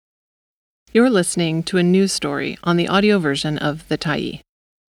You're listening to a news story on the audio version of The Tyee.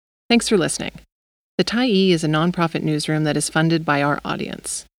 Thanks for listening. The Tyee is a nonprofit newsroom that is funded by our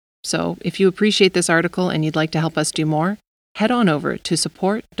audience. So, if you appreciate this article and you'd like to help us do more, head on over to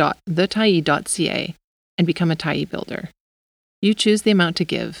support.thetyee.ca and become a Tyee builder. You choose the amount to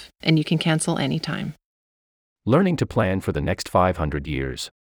give, and you can cancel anytime. Learning to Plan for the Next 500 Years.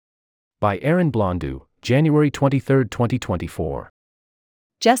 By Erin Blondu, January 23, 2024.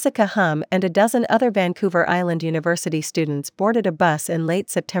 Jessica Hum and a dozen other Vancouver Island University students boarded a bus in late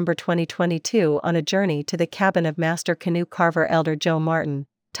September 2022 on a journey to the cabin of master canoe carver Elder Joe Martin,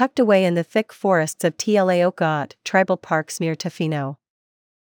 tucked away in the thick forests of Tlao'Gat Tribal Parks near Tofino.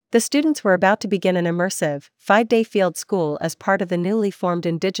 The students were about to begin an immersive, 5-day field school as part of the newly formed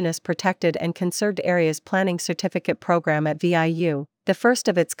Indigenous Protected and Conserved Areas Planning Certificate Program at VIU, the first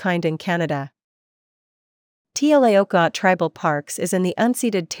of its kind in Canada. Tlao'Gat Tribal Parks is in the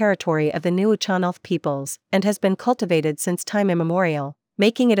unceded territory of the Nuu-chah-nulth peoples and has been cultivated since time immemorial,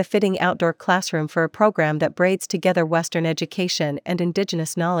 making it a fitting outdoor classroom for a program that braids together Western education and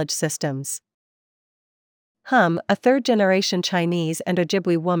Indigenous knowledge systems. Hum, a third-generation Chinese and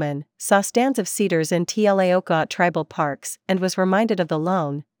Ojibwe woman, saw stands of cedars in Tlao'Gat Tribal Parks and was reminded of the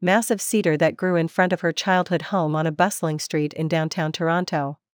lone, massive cedar that grew in front of her childhood home on a bustling street in downtown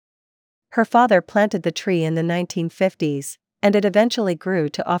Toronto. Her father planted the tree in the 1950s, and it eventually grew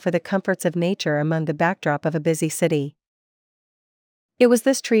to offer the comforts of nature among the backdrop of a busy city. "It was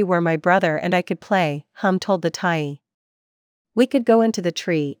this tree where my brother and I could play," Hum told the Tyee. "We could go into the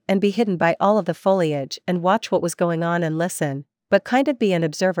tree and be hidden by all of the foliage and watch what was going on and listen, but kind of be an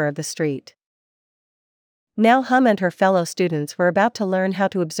observer of the street." Now Hum and her fellow students were about to learn how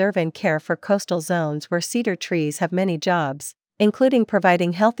to observe and care for coastal zones where cedar trees have many jobs, including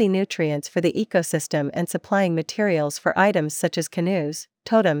providing healthy nutrients for the ecosystem and supplying materials for items such as canoes,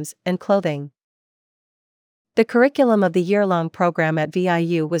 totems, and clothing. The curriculum of the year-long program at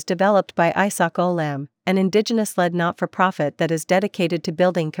VIU was developed by Isaac Olam, an Indigenous-led not-for-profit that is dedicated to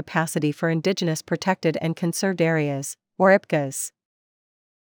building capacity for Indigenous Protected and Conserved Areas, or IPCAs.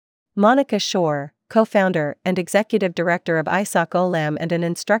 Monica Shore, co-founder and executive director of Isaac Olam and an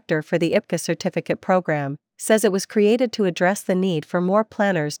instructor for the IPCA certificate program, says it was created to address the need for more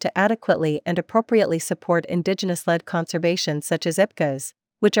planners to adequately and appropriately support Indigenous-led conservation such as IPCAs,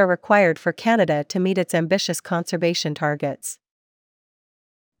 which are required for Canada to meet its ambitious conservation targets.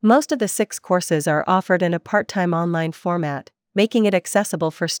 Most of the 6 courses are offered in a part-time online format, making it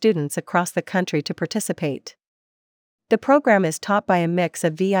accessible for students across the country to participate. The program is taught by a mix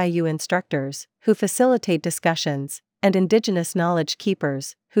of VIU instructors, who facilitate discussions, and Indigenous knowledge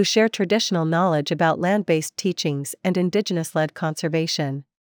keepers, who share traditional knowledge about land-based teachings and Indigenous-led conservation.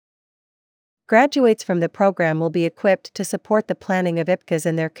 Graduates from the program will be equipped to support the planning of IPCAs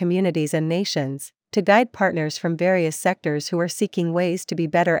in their communities and nations, to guide partners from various sectors who are seeking ways to be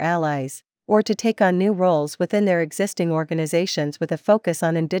better allies, or to take on new roles within their existing organizations with a focus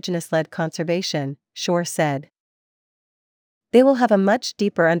on Indigenous-led conservation, Shore said. They will have a much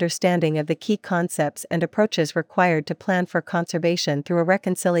deeper understanding of the key concepts and approaches required to plan for conservation through a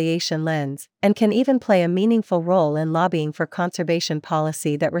reconciliation lens, and can even play a meaningful role in lobbying for conservation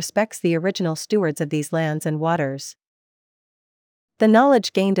policy that respects the original stewards of these lands and waters. The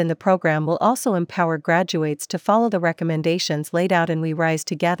knowledge gained in the program will also empower graduates to follow the recommendations laid out in We Rise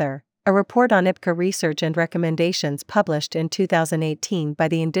Together, a report on IPCA research and recommendations published in 2018 by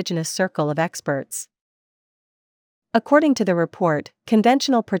the Indigenous Circle of Experts. According to the report,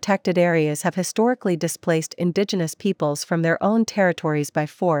 conventional protected areas have historically displaced Indigenous peoples from their own territories by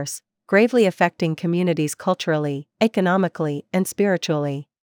force, gravely affecting communities culturally, economically, and spiritually.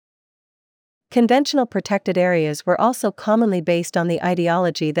 Conventional protected areas were also commonly based on the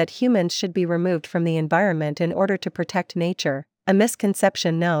ideology that humans should be removed from the environment in order to protect nature, a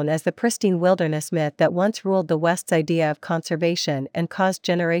misconception known as the pristine wilderness myth that once ruled the West's idea of conservation and caused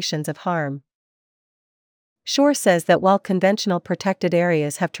generations of harm. Shore says that while conventional protected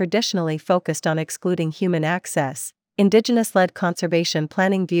areas have traditionally focused on excluding human access, Indigenous-led conservation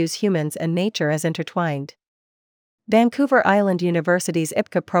planning views humans and nature as intertwined. Vancouver Island University's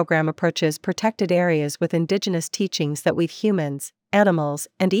IPCA program approaches protected areas with Indigenous teachings that weave humans, animals,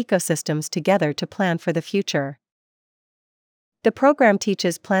 and ecosystems together to plan for the future. The program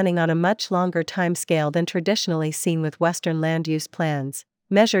teaches planning on a much longer timescale than traditionally seen with Western land use plans,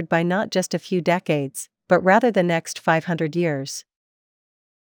 measured by not just a few decades, but rather the next 500 years.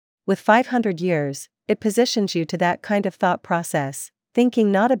 With 500 years, it positions you to that kind of thought process,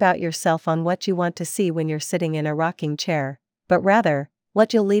 thinking not about yourself on what you want to see when you're sitting in a rocking chair, but rather,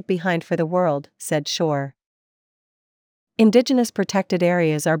 what you'll leave behind for the world, said Shore. Indigenous protected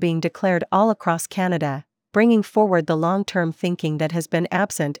areas are being declared all across Canada, bringing forward the long-term thinking that has been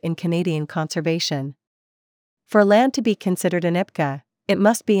absent in Canadian conservation. For land to be considered an IPCA, it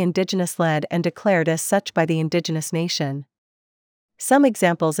must be Indigenous-led and declared as such by the Indigenous nation. Some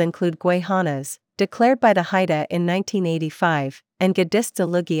examples include Gwe-Hanas, declared by the Haida in 1985, and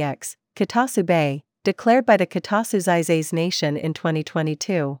Gadist'Alugieks, Katasu Bay, declared by the Katasu-Zaizes Nation in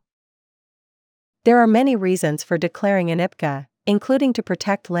 2022. There are many reasons for declaring an IPCA, including to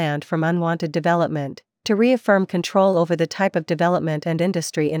protect land from unwanted development, to reaffirm control over the type of development and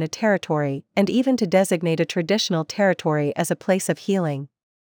industry in a territory, and even to designate a traditional territory as a place of healing.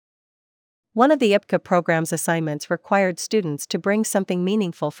 One of the IPCA program's assignments required students to bring something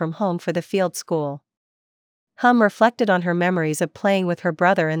meaningful from home for the field school. Hum reflected on her memories of playing with her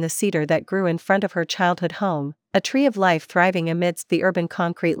brother in the cedar that grew in front of her childhood home, a tree of life thriving amidst the urban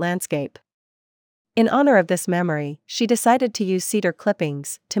concrete landscape. In honor of this memory, she decided to use cedar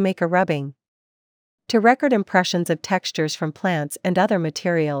clippings to make a rubbing. To record impressions of textures from plants and other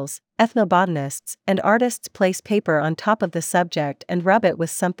materials, ethnobotanists and artists place paper on top of the subject and rub it with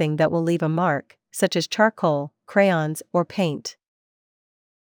something that will leave a mark, such as charcoal, crayons, or paint.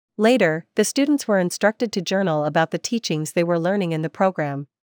 Later, the students were instructed to journal about the teachings they were learning in the program.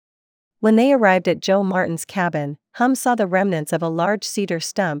 When they arrived at Joe Martin's cabin, Hum saw the remnants of a large cedar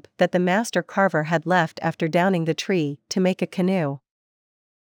stump that the master carver had left after downing the tree to make a canoe.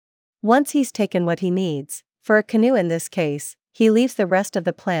 Once he's taken what he needs, for a canoe in this case, he leaves the rest of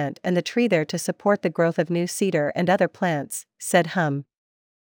the plant and the tree there to support the growth of new cedar and other plants, said Hum.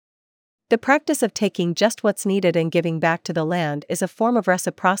 The practice of taking just what's needed and giving back to the land is a form of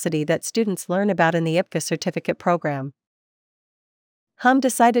reciprocity that students learn about in the IPCA certificate program. Hum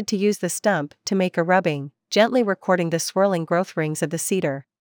decided to use the stump to make a rubbing, gently recording the swirling growth rings of the cedar.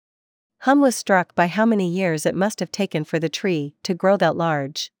 Hum was struck by how many years it must have taken for the tree to grow that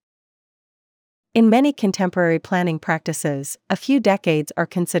large. In many contemporary planning practices, a few decades are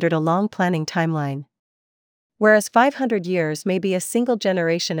considered a long planning timeline. Whereas 500 years may be a single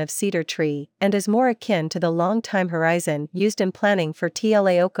generation of cedar tree and is more akin to the long time horizon used in planning for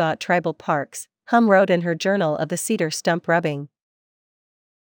Tlao'Oka'at tribal parks, Hum wrote in her journal of the cedar stump rubbing.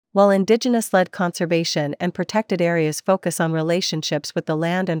 While Indigenous-led conservation and protected areas focus on relationships with the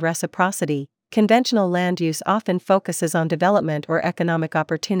land and reciprocity, conventional land use often focuses on development or economic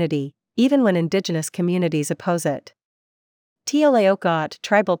opportunity, even when Indigenous communities oppose it. Tlao'Oka'at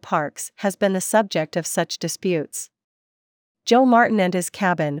tribal parks has been the subject of such disputes. Joe Martin and his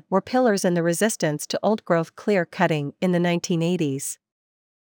cabin were pillars in the resistance to old-growth clear-cutting in the 1980s.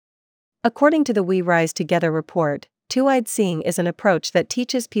 According to the We Rise Together report, two-eyed seeing is an approach that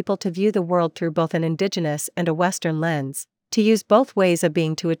teaches people to view the world through both an Indigenous and a Western lens, to use both ways of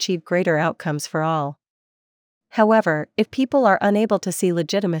being to achieve greater outcomes for all. However, if people are unable to see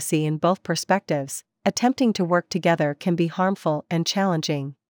legitimacy in both perspectives, attempting to work together can be harmful and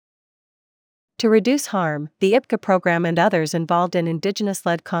challenging. To reduce harm, the IPCA program and others involved in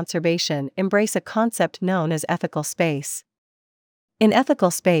Indigenous-led conservation embrace a concept known as ethical space. In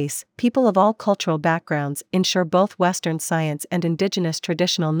ethical space, people of all cultural backgrounds ensure both Western science and Indigenous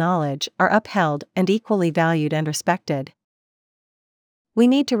traditional knowledge are upheld and equally valued and respected. We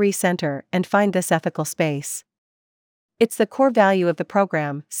need to recenter and find this ethical space. It's the core value of the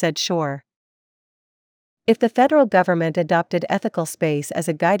program, said Shore. If the federal government adopted ethical space as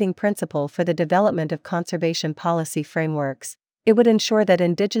a guiding principle for the development of conservation policy frameworks, it would ensure that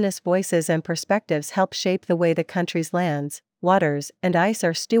Indigenous voices and perspectives help shape the way the country's lands, waters, and ice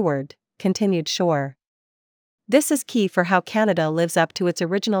are stewarded, continued Shore. This is key for how Canada lives up to its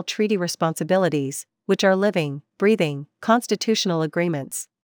original treaty responsibilities, which are living, breathing, constitutional agreements.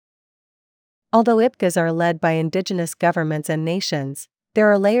 Although IPCAs are led by Indigenous governments and nations,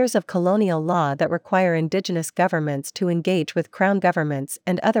 there are layers of colonial law that require Indigenous governments to engage with Crown governments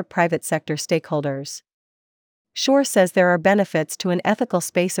and other private sector stakeholders. Shore says there are benefits to an ethical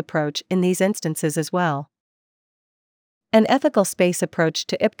space approach in these instances as well. An ethical space approach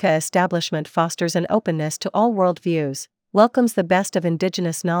to IPCA establishment fosters an openness to all worldviews, welcomes the best of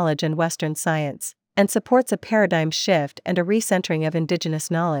Indigenous knowledge and Western science, and supports a paradigm shift and a recentering of Indigenous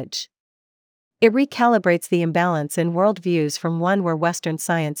knowledge. It recalibrates the imbalance in worldviews from one where Western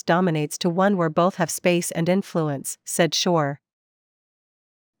science dominates to one where both have space and influence, said Shore.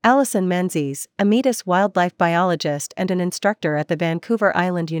 Alison Menzies, a Metis wildlife biologist and an instructor at the Vancouver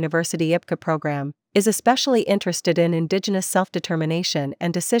Island University IPCA program, is especially interested in Indigenous self-determination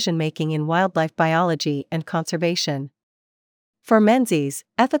and decision-making in wildlife biology and conservation. For Menzies,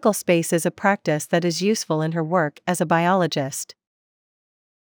 ethical space is a practice that is useful in her work as a biologist.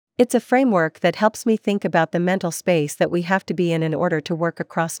 It's a framework that helps me think about the mental space that we have to be in order to work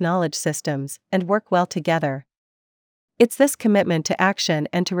across knowledge systems and work well together. It's this commitment to action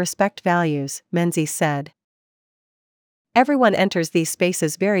and to respect values, Menzies said. Everyone enters these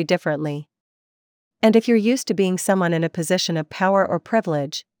spaces very differently. And if you're used to being someone in a position of power or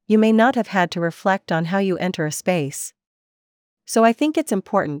privilege, you may not have had to reflect on how you enter a space. So I think it's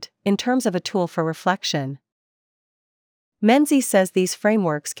important, in terms of a tool for reflection. Menzies says these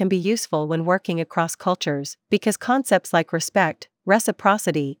frameworks can be useful when working across cultures, because concepts like respect,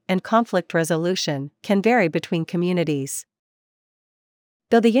 reciprocity, and conflict resolution can vary between communities.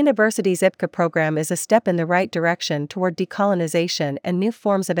 Though the university's IPCA program is a step in the right direction toward decolonization and new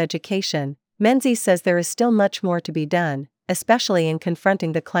forms of education, Menzies says there is still much more to be done, especially in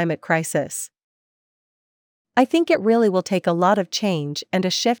confronting the climate crisis. I think it really will take a lot of change and a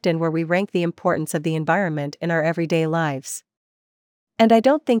shift in where we rank the importance of the environment in our everyday lives. And I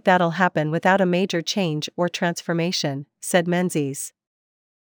don't think that'll happen without a major change or transformation, said Menzies.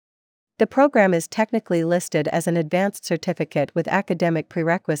 The program is technically listed as an advanced certificate with academic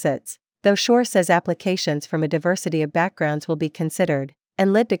prerequisites, though Shore says applications from a diversity of backgrounds will be considered,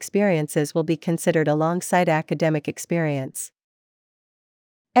 and lived experiences will be considered alongside academic experience.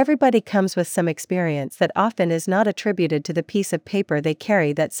 Everybody comes with some experience that often is not attributed to the piece of paper they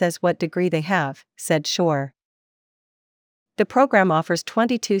carry that says what degree they have, said Shore. The program offers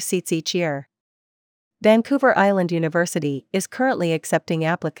 22 seats each year. Vancouver Island University is currently accepting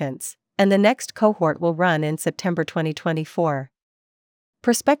applicants, and the next cohort will run in September 2024.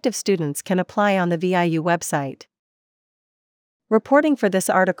 Prospective students can apply on the VIU website. Reporting for this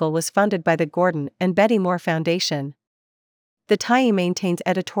article was funded by the Gordon and Betty Moore Foundation. The Tyee maintains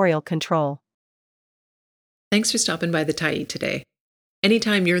editorial control. Thanks for stopping by the Tyee today.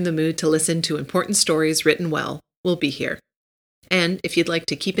 Anytime you're in the mood to listen to important stories written well, we'll be here. And if you'd like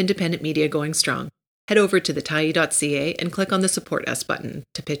to keep independent media going strong, head over to thetyee.ca and click on the Support Us button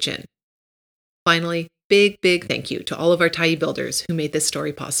to pitch in. Finally, big thank you to all of our Tyee builders who made this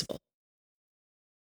story possible.